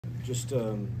Just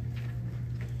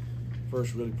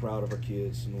first, really proud of our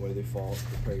kids and the way they fought,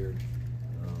 prepared.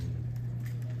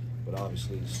 But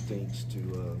obviously, it stinks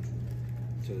to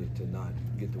not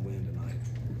get the win tonight.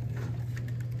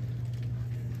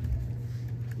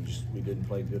 And we didn't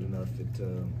play good enough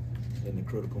in the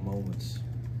critical moments.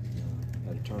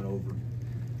 Had a turnover,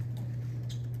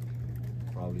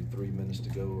 probably 3 minutes to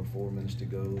go or 4 minutes to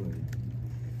go,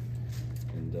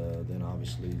 and then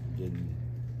obviously didn't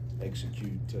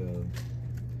execute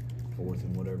fourth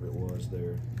and whatever it was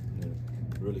there. And it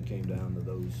really came down to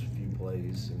those few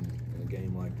plays in a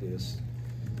game like this.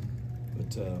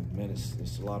 But man,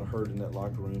 it's a lot of hurt in that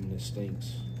locker room, and it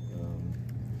stinks.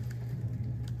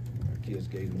 Our kids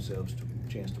gave themselves a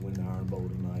chance to win the Iron Bowl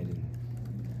tonight, and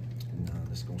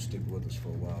that's going to stick with us for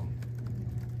a while.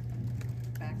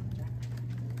 Back, Jack.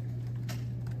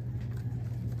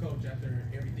 Coach, after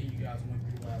everything you guys went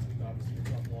through last week, obviously a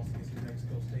tough loss against New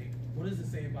Mexico State, what does it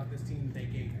say about this team that they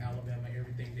gave Alabama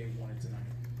everything they wanted tonight?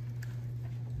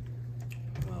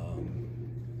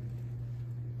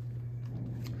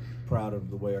 Proud of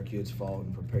the way our kids fought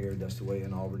and prepared. That's the way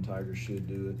an Auburn Tigers should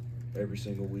do it every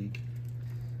single week.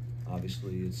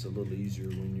 Obviously, it's a little easier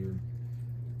when you're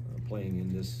playing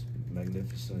in this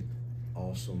magnificent,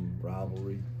 awesome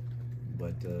rivalry,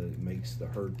 but it makes the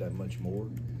hurt that much more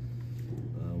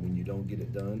when you don't get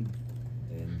it done.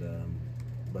 And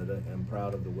but I'm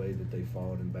proud of the way that they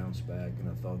fought and bounced back, and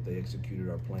I thought they executed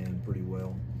our plan pretty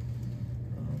well,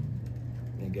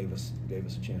 and gave us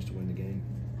a chance to win the game.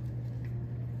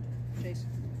 Jason.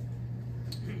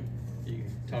 You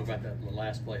talk about that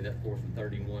last play, that 4th and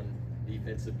 31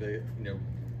 defensive, the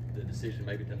decision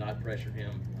maybe to not pressure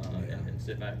him and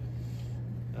sit back.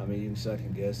 I mean, you can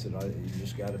second guess it. You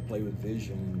just got to play with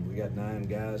vision. We got 9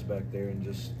 guys back there, and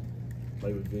just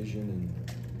play with vision and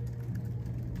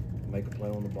make a play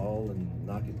on the ball and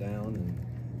knock it down. And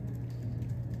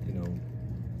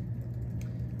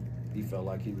he felt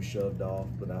like he was shoved off,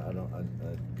 but I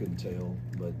couldn't tell.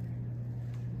 But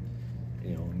I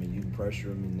mean, you can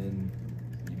pressure him, and then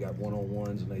you got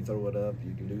one-on-ones, and they throw it up.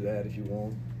 You can do that if you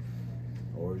want,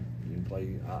 or you can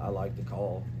play. I like the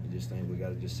call. I just think we got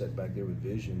to just sit back there with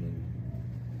vision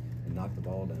and knock the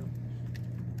ball down.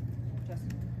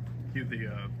 Justin.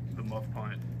 The muff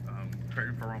punt. Correct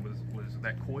me if I'm wrong. Was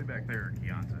that Coy back there or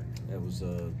Keontae? That was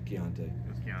Keontae. It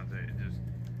was Keontae. It just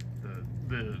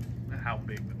the how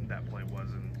big that play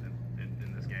was in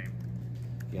this game.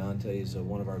 Keontae is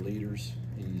one of our leaders.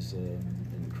 He's an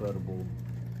incredible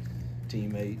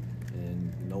teammate,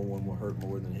 and no one will hurt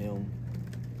more than him.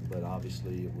 But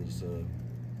obviously, it was.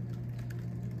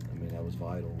 That was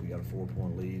vital. We got a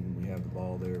 4-point lead, and we have the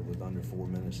ball there with under 4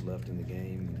 minutes left in the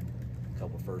game, and a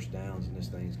couple first downs, and this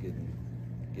thing's getting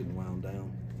wound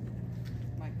down.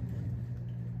 Mike.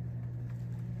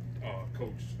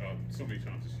 Coach, so many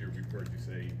times this year we've heard you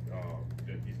say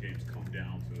that these games come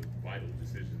down to vital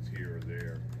decisions here or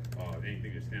there.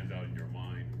 Anything that stands out in your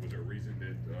mind? Was there a reason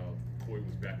that Coy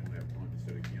was back on that punt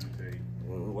instead of Keontae?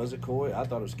 Was it Coy? I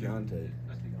thought it was Keontae.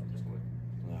 I think I'll just Coy.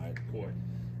 All right. Coy.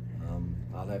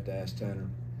 I'll have to ask Tanner.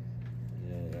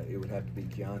 Yeah, it would have to be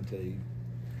Keontae.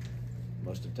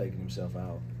 Must have taken himself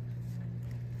out.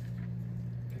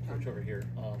 Coach, over here.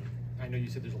 I know you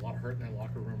said there's a lot of hurt in that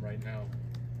locker room right now.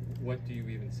 What do you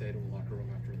even say to a locker room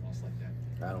after a loss like that?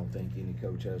 I don't think any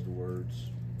coach has the words.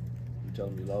 You tell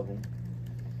them you love them,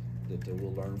 that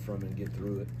we'll learn from it and get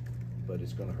through it, but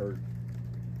it's going to hurt,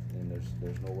 and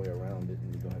there's no way around it,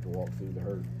 and you're going to have to walk through the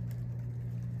hurt.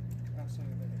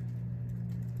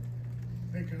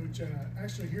 Hey, Coach.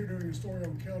 Actually, here doing a story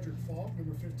on Keldrick Falk,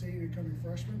 number 15, incoming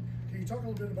freshman. Can you talk a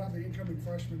little bit about the incoming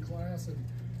freshman class and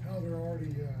how they're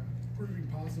already proving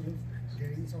positive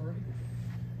gains already?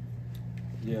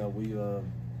 Yeah, we,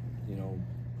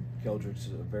 Keldrick's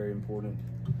a very important,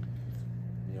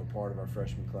 part of our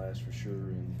freshman class for sure,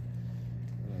 and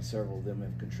several of them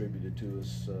have contributed to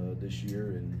us this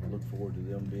year, and I look forward to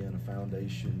them being a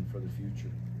foundation for the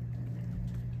future.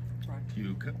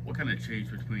 What kind of change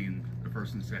between the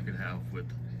first and second half with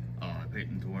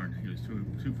Peyton Thorne? He was two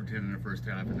for 10 in the first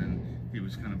half, and then he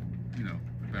was kind of,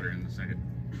 better in the second.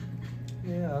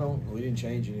 Yeah, we didn't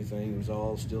change anything. It was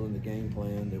all still in the game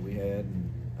plan that we had, and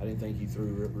I didn't think he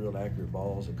threw real accurate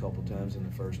balls a couple times in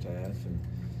the first half, and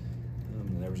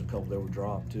there was a couple that were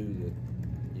dropped too that,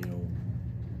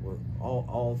 were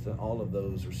all of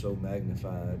those are so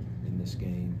magnified in this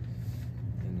game,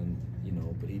 and then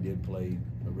but he did play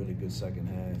a really good second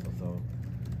half, I thought.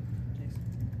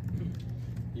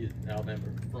 Alabama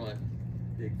front,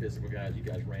 big physical guys. You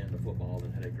guys ran the football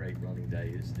and had a great running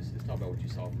day. Just talk about what you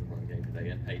saw from the run game today,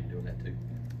 and Peyton doing that too.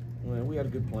 Well, we had a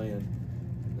good plan,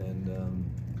 and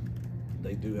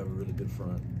they do have a really good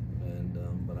front, and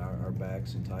but our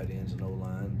backs and tight ends and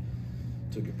O-line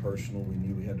took it personal. We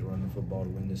knew we had to run the football to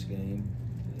win this game,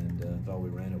 and thought we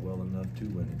ran it well enough to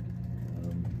win it.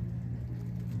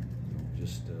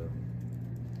 Just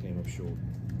came up short.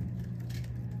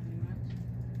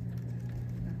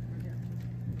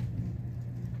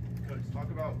 Coach, talk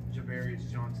about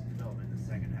Javarius Johnson's development in the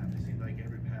second half. It seemed like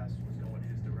every pass was going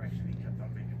his direction. He kept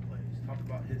on making plays. Talk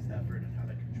about his effort and how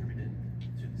that contributed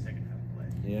to the second half play.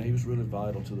 Yeah, he was really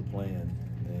vital to the plan,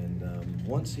 and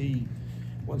once he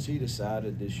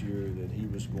decided this year that he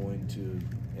was going to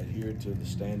adhere to the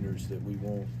standards that we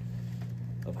want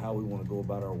of how we want to go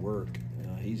about our work,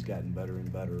 he's gotten better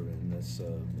and better, and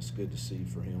that's good to see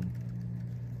for him.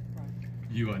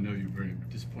 I know you're very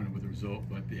disappointed with the result,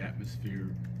 but the atmosphere,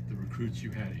 the recruits you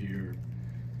had here,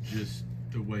 just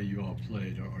the way you all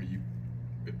played, are you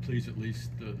pleased at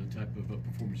least the type of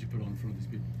performance you put on in front of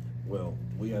these people? Well,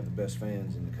 we have the best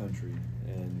fans in the country,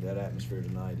 and that atmosphere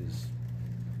tonight is,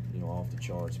 off the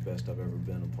charts, best I've ever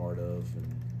been a part of, and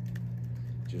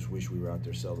just wish we were out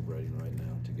there celebrating right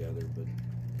now together. But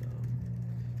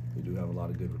we do have a lot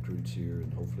of good recruits here,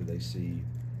 and hopefully they see,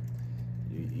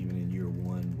 even in year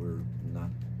one, we're not,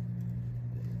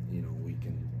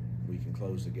 we can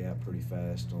close the gap pretty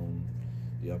fast on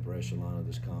the upper echelon of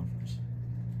this conference.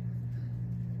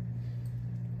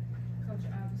 Coach,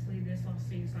 obviously this loss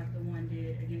seems like the one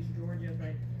did against Georgia,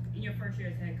 but in your first year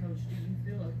as head coach, do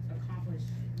you feel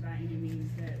accomplished by any means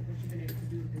that what you've been able to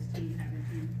do with this team, having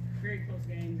two very close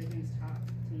games against top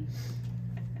teams?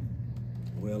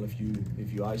 Well, if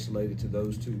you isolate it to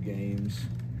those two games,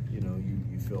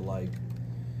 you feel like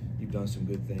you've done some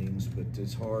good things, but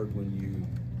it's hard when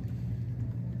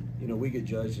we get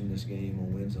judged in this game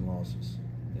on wins and losses,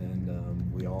 and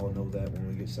we all know that when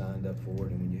we get signed up for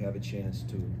it, and when you have a chance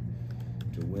to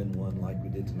win one like we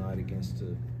did tonight against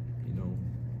a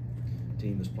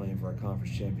team that's playing for our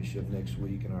conference championship next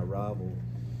week and our rival,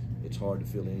 it's hard to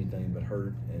feel anything but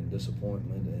hurt and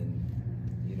disappointment, and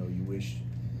you wish,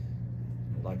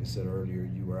 like I said earlier,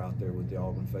 you were out there with the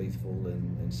Auburn faithful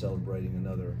and celebrating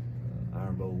another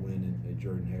Iron Bowl win at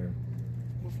Jordan-Hare.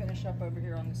 We'll finish up over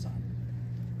here on the side.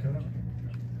 Coach,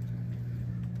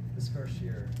 this first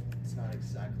year, it's not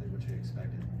exactly what you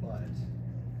expected, but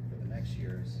for the next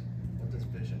years, what does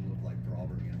vision look like for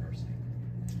Auburn University?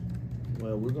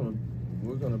 Well,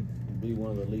 we're gonna be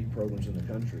one of the elite programs in the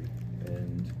country,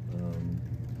 and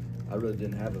I really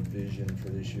didn't have a vision for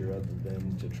this year other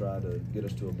than to try to get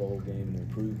us to a bowl game and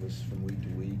improve us from week to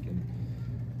week. And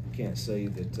you can't say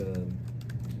that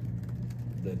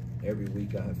that every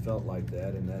week I have felt like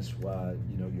that, and that's why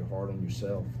you're hard on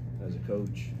yourself as a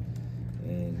coach,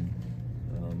 and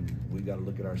we got to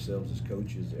look at ourselves as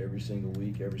coaches every single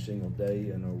week, every single day,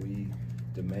 and are we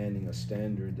demanding a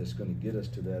standard that's going to get us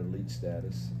to that elite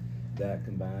status? That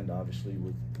combined obviously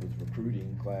with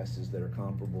recruiting classes that are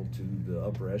comparable to the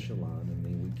upper echelon. I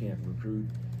mean, we can't recruit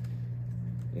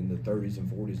in the 30s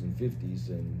and 40s and 50s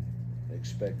and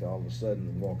expect all of a sudden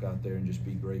to walk out there and just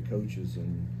be great coaches.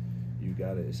 And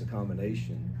it's a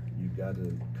combination. You've got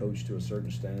to coach to a certain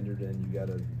standard, and you got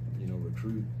to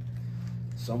recruit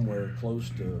somewhere close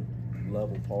to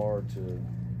level par to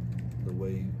the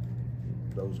way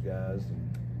those guys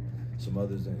and some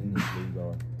others in this league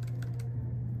are.